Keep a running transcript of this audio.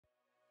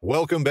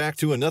Welcome back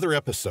to another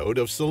episode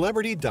of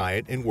Celebrity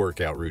Diet and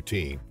Workout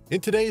Routine. In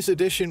today's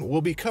edition,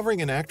 we'll be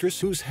covering an actress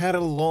who's had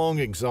a long,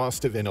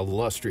 exhaustive, and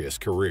illustrious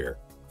career.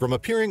 From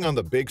appearing on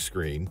the big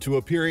screen to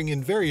appearing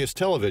in various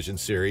television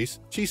series,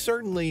 she's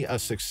certainly a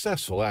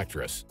successful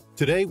actress.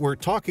 Today, we're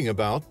talking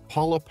about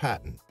Paula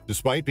Patton.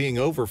 Despite being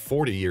over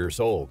 40 years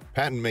old,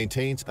 Patton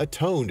maintains a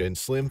toned and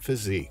slim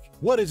physique.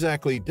 What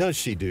exactly does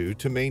she do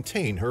to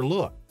maintain her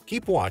look?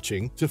 Keep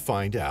watching to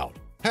find out.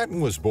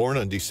 Patton was born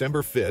on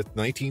December 5,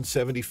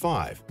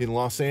 1975, in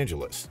Los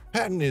Angeles.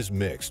 Patton is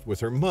mixed, with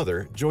her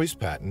mother, Joyce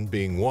Patton,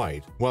 being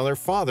white, while her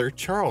father,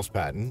 Charles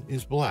Patton,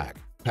 is black.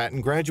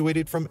 Patton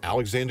graduated from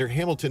Alexander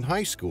Hamilton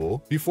High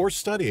School before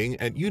studying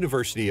at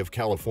University of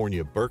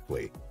California,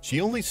 Berkeley.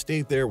 She only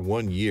stayed there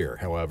 1 year,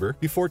 however,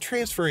 before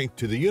transferring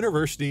to the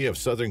University of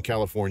Southern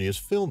California's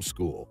film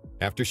school.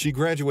 After she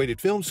graduated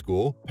film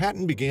school,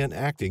 Patton began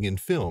acting in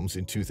films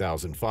in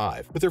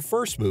 2005, with her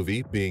first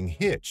movie being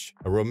Hitch,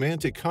 a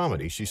romantic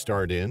comedy she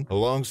starred in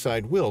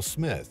alongside Will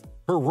Smith.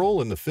 Her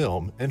role in the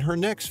film and her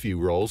next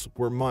few roles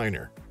were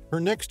minor. Her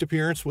next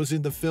appearance was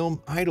in the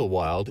film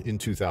Idlewild in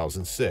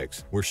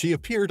 2006, where she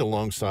appeared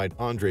alongside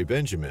Andre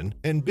Benjamin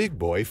and Big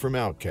Boy from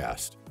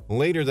Outkast.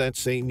 Later that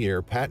same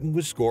year, Patton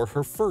would score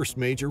her first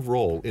major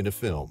role in a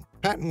film.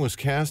 Patton was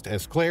cast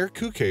as Claire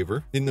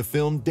Keukaver in the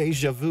film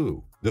Deja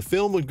Vu. The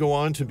film would go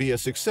on to be a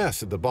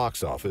success at the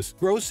box office,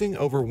 grossing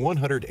over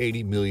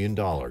 $180 million.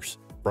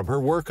 From her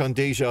work on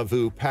Deja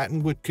Vu,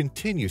 Patton would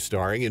continue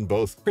starring in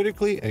both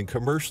critically and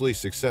commercially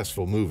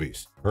successful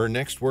movies. Her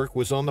next work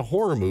was on the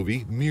horror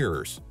movie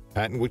Mirrors.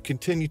 Patton would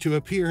continue to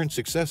appear in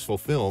successful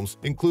films,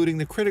 including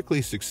the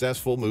critically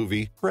successful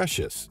movie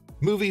Precious.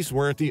 Movies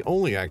weren't the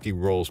only acting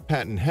roles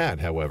Patton had,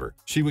 however.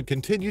 She would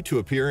continue to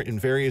appear in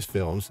various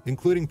films,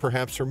 including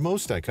perhaps her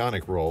most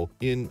iconic role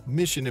in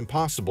Mission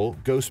Impossible: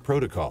 Ghost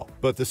Protocol.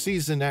 But the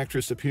seasoned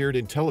actress appeared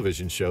in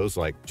television shows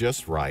like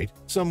Just Right,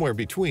 Somewhere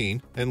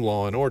Between, and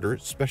Law & Order: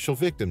 Special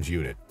Victims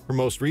Unit. Her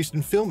most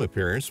recent film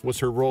appearance was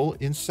her role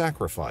in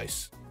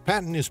Sacrifice.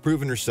 Patton has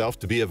proven herself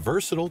to be a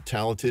versatile,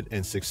 talented,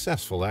 and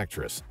successful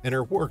actress, and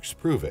her works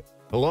prove it.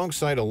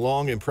 Alongside a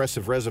long,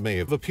 impressive resume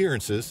of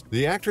appearances,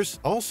 the actress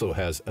also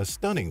has a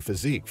stunning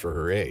physique for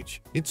her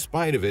age. In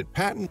spite of it,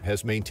 Patton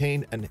has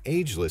maintained an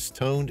ageless,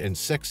 toned, and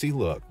sexy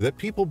look that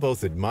people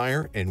both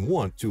admire and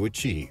want to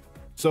achieve.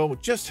 So,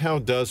 just how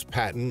does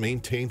Patton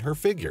maintain her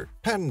figure?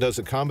 Patton does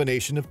a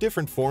combination of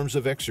different forms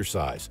of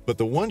exercise, but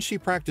the one she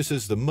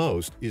practices the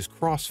most is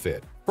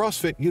CrossFit.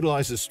 CrossFit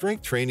utilizes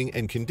strength training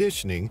and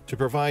conditioning to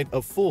provide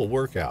a full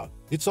workout.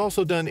 It's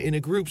also done in a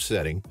group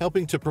setting,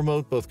 helping to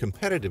promote both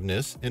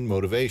competitiveness and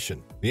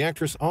motivation. The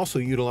actress also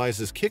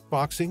utilizes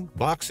kickboxing,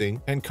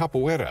 boxing, and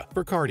capoeira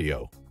for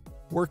cardio.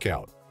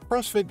 Workout.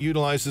 CrossFit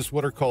utilizes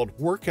what are called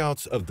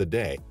workouts of the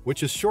day,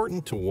 which is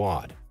shortened to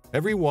WOD.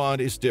 Every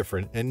WOD is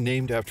different and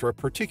named after a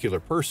particular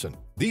person.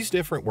 These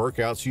different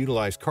workouts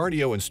utilize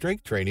cardio and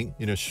strength training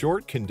in a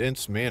short,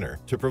 condensed manner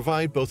to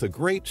provide both a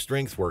great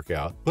strength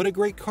workout but a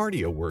great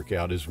cardio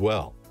workout as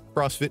well.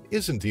 CrossFit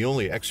isn't the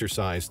only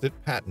exercise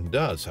that Patton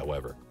does,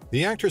 however.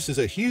 The actress is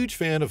a huge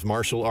fan of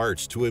martial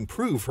arts to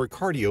improve her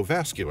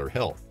cardiovascular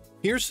health.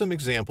 Here's some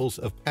examples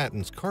of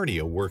Patton's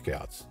cardio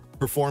workouts.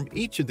 Perform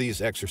each of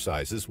these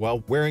exercises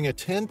while wearing a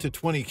 10 to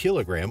 20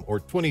 kilogram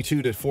or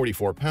 22 to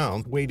 44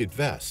 pound weighted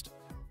vest.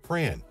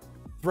 Fran.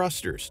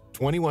 Thrusters,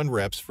 21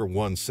 reps for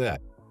 1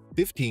 set,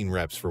 15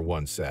 reps for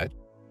 1 set,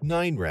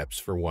 9 reps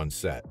for 1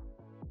 set.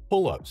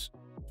 Pull-ups,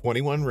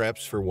 21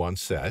 reps for 1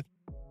 set,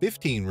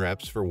 15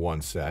 reps for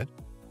 1 set,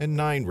 and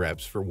 9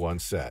 reps for 1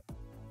 set.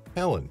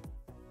 Helen.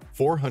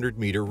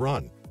 400-meter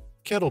run.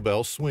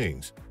 Kettlebell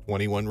swings,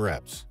 21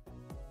 reps.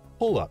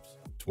 Pull-ups,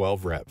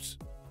 12 reps.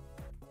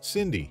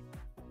 Cindy.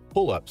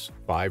 Pull-ups,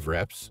 5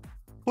 reps.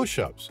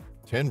 Push-ups,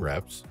 10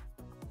 reps.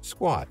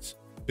 Squats,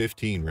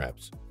 15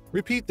 reps.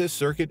 Repeat this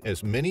circuit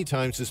as many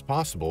times as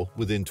possible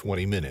within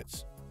 20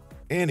 minutes.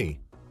 Annie.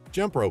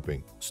 Jump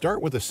roping.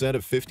 Start with a set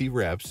of 50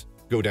 reps,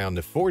 go down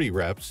to 40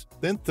 reps,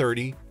 then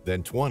 30,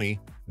 then 20,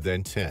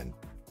 then 10.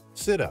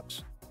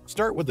 Sit-ups.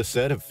 Start with a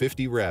set of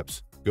 50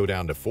 reps, go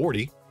down to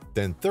 40,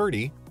 then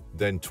 30,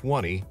 then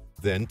 20,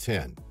 then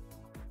 10.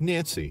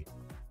 Nancy.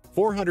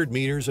 400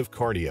 meters of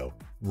cardio,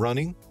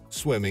 running,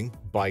 swimming,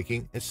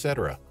 biking,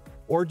 etc.,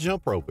 or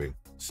jump roping,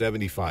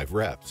 75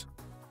 reps.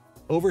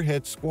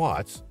 Overhead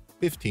squats,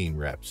 15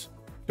 reps.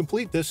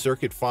 Complete this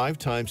circuit 5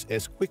 times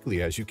as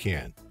quickly as you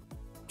can.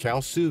 Cal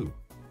Sue.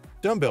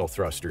 Dumbbell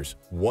thrusters,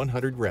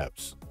 100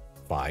 reps.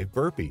 5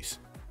 burpees.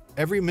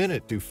 Every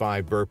minute do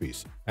 5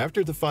 burpees.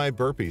 After the 5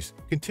 burpees,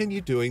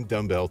 continue doing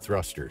dumbbell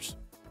thrusters.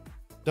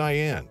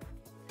 Diane.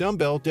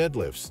 Dumbbell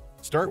deadlifts.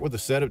 Start with a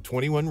set of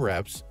 21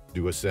 reps,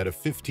 do a set of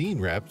 15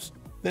 reps,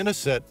 then a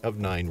set of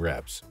 9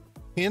 reps.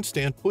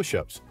 Handstand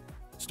push-ups.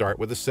 Start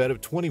with a set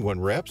of 21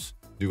 reps,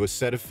 do a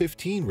set of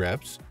 15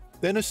 reps,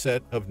 then a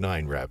set of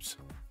 9 reps.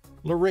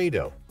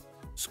 Laredo.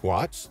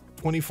 Squats,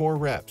 24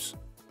 reps.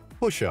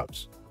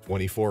 Push-ups,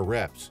 24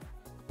 reps.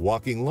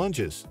 Walking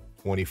lunges,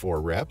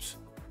 24 reps.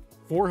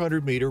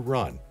 400-meter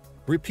run.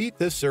 Repeat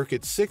this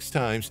circuit 6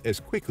 times as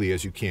quickly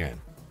as you can.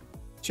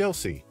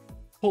 Chelsea.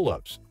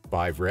 Pull-ups,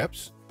 5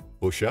 reps.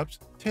 Push-ups,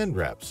 10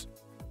 reps.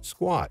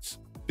 Squats,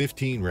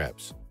 15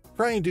 reps.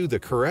 Try and do the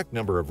correct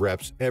number of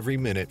reps every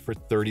minute for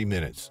 30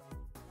 minutes.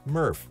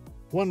 Murph,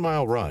 1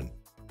 mile run.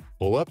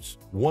 Pull-ups,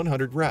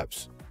 100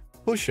 reps.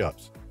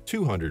 Push-ups,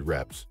 200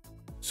 reps.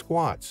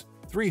 Squats,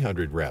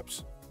 300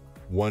 reps.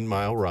 1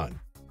 mile run.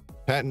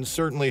 Patton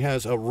certainly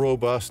has a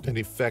robust and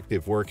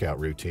effective workout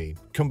routine.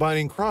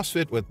 Combining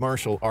CrossFit with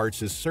martial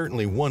arts is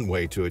certainly one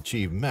way to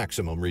achieve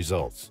maximum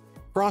results.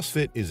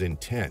 CrossFit is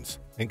intense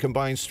and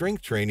combines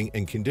strength training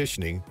and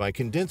conditioning by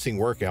condensing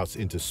workouts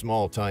into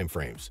small time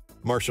frames.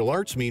 Martial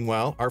arts,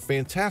 meanwhile, are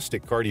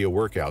fantastic cardio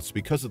workouts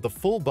because of the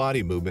full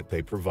body movement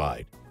they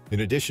provide.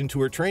 In addition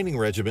to her training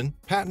regimen,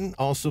 Patton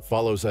also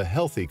follows a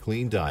healthy,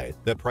 clean diet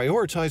that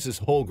prioritizes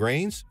whole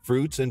grains,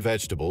 fruits and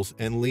vegetables,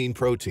 and lean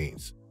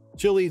proteins.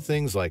 She'll eat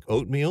things like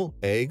oatmeal,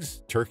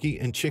 eggs, turkey,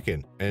 and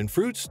chicken, and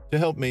fruits to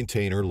help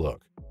maintain her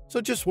look.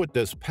 So just what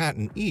does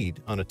Patton eat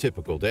on a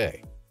typical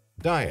day?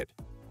 Diet: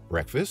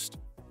 breakfast,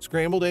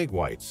 scrambled egg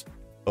whites,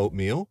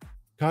 oatmeal,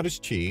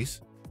 cottage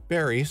cheese,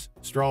 berries,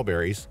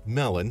 strawberries,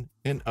 melon,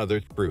 and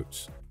other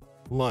fruits.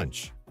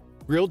 Lunch: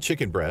 grilled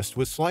chicken breast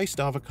with sliced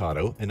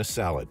avocado and a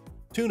salad,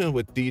 tuna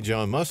with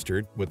Dijon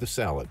mustard with a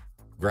salad,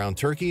 ground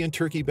turkey and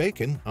turkey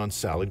bacon on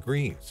salad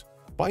greens,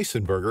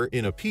 bison burger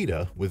in a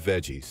pita with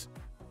veggies.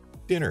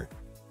 Dinner: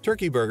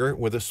 turkey burger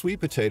with a sweet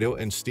potato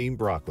and steamed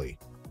broccoli,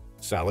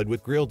 salad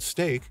with grilled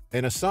steak,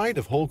 and a side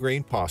of whole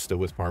grain pasta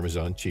with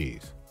Parmesan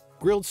cheese,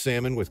 grilled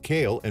salmon with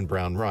kale and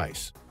brown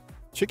rice,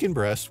 chicken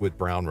breast with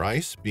brown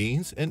rice,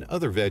 beans, and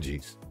other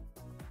veggies.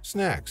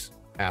 Snacks: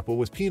 apple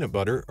with peanut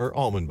butter or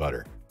almond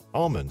butter,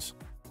 almonds,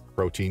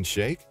 protein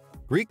shake,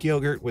 Greek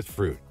yogurt with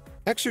fruit.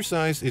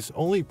 Exercise is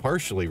only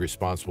partially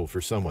responsible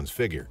for someone's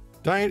figure.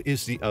 Diet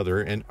is the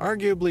other and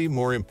arguably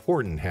more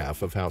important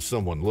half of how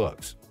someone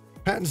looks.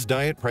 Patton's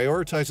diet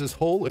prioritizes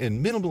whole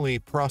and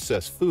minimally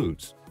processed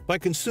foods. By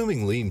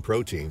consuming lean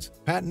proteins,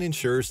 Patton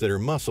ensures that her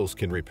muscles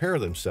can repair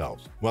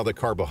themselves, while the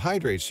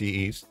carbohydrates she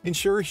eats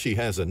ensure she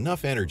has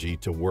enough energy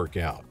to work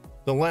out.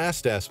 The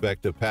last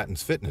aspect of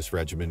Patton's fitness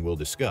regimen we'll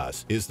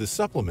discuss is the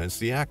supplements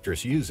the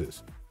actress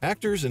uses.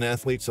 Actors and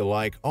athletes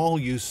alike all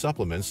use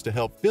supplements to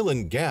help fill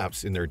in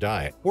gaps in their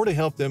diet or to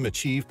help them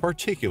achieve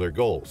particular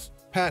goals.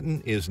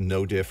 Patton is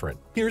no different.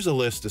 Here's a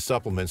list of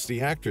supplements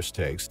the actress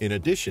takes in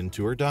addition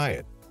to her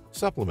diet.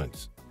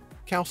 Supplements: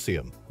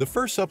 calcium. The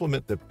first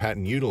supplement that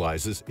Patton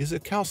utilizes is a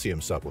calcium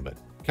supplement.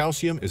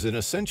 Calcium is an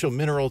essential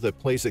mineral that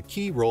plays a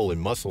key role in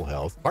muscle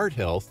health, heart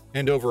health,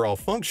 and overall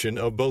function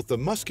of both the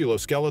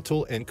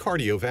musculoskeletal and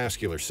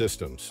cardiovascular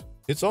systems.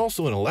 It's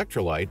also an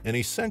electrolyte and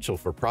essential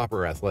for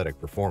proper athletic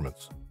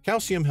performance.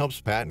 Calcium helps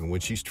Patton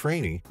when she's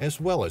training as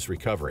well as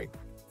recovering.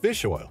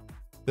 Fish oil.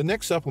 The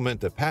next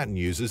supplement that Patton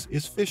uses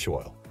is fish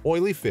oil.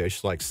 Oily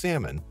fish like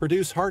salmon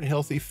produce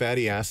heart-healthy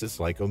fatty acids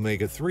like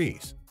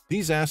omega-3s.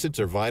 These acids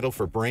are vital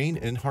for brain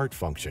and heart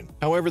function.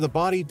 However, the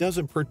body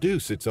doesn't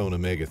produce its own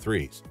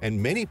omega-3s,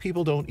 and many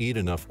people don't eat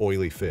enough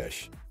oily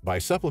fish. By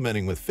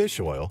supplementing with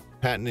fish oil,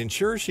 Patton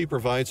ensures she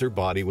provides her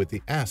body with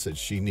the acids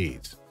she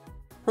needs.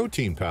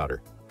 Protein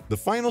powder. The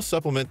final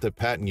supplement that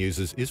Patton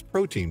uses is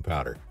protein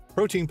powder.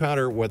 Protein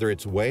powder, whether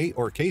it's whey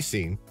or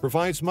casein,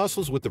 provides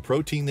muscles with the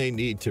protein they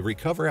need to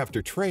recover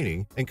after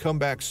training and come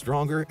back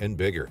stronger and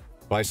bigger.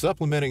 By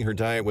supplementing her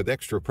diet with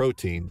extra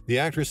protein, the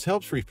actress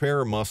helps repair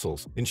her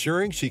muscles,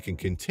 ensuring she can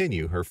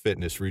continue her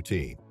fitness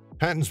routine.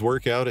 Patton's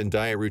workout and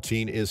diet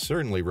routine is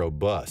certainly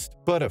robust,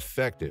 but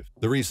effective.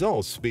 The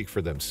results speak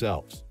for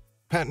themselves.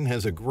 Patton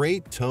has a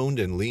great toned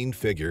and lean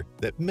figure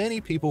that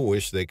many people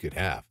wish they could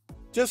have.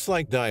 Just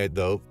like diet,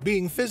 though,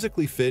 being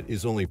physically fit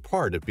is only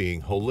part of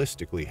being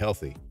holistically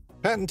healthy.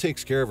 Patton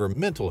takes care of her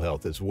mental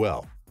health as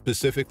well.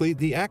 Specifically,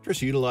 the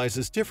actress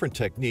utilizes different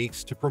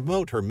techniques to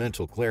promote her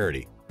mental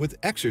clarity, with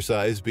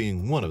exercise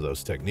being one of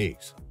those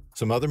techniques.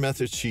 Some other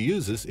methods she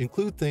uses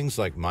include things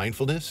like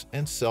mindfulness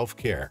and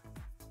self-care.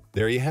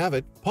 There you have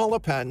it, Paula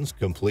Patton's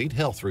complete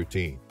health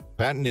routine.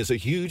 Patton is a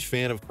huge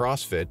fan of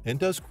CrossFit and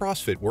does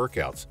CrossFit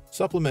workouts,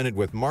 supplemented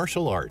with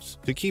martial arts,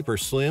 to keep her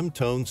slim,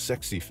 toned,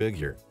 sexy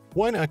figure.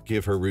 Why not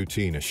give her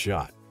routine a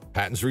shot?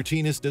 Patton's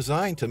routine is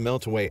designed to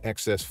melt away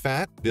excess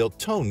fat, build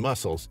toned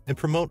muscles, and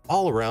promote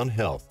all-around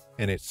health,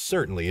 and it's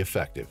certainly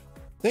effective.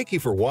 Thank you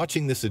for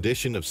watching this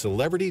edition of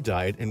Celebrity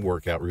Diet and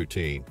Workout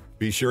Routine.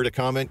 Be sure to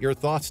comment your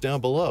thoughts down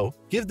below,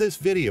 give this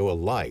video a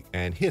like,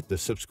 and hit the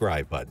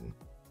subscribe button.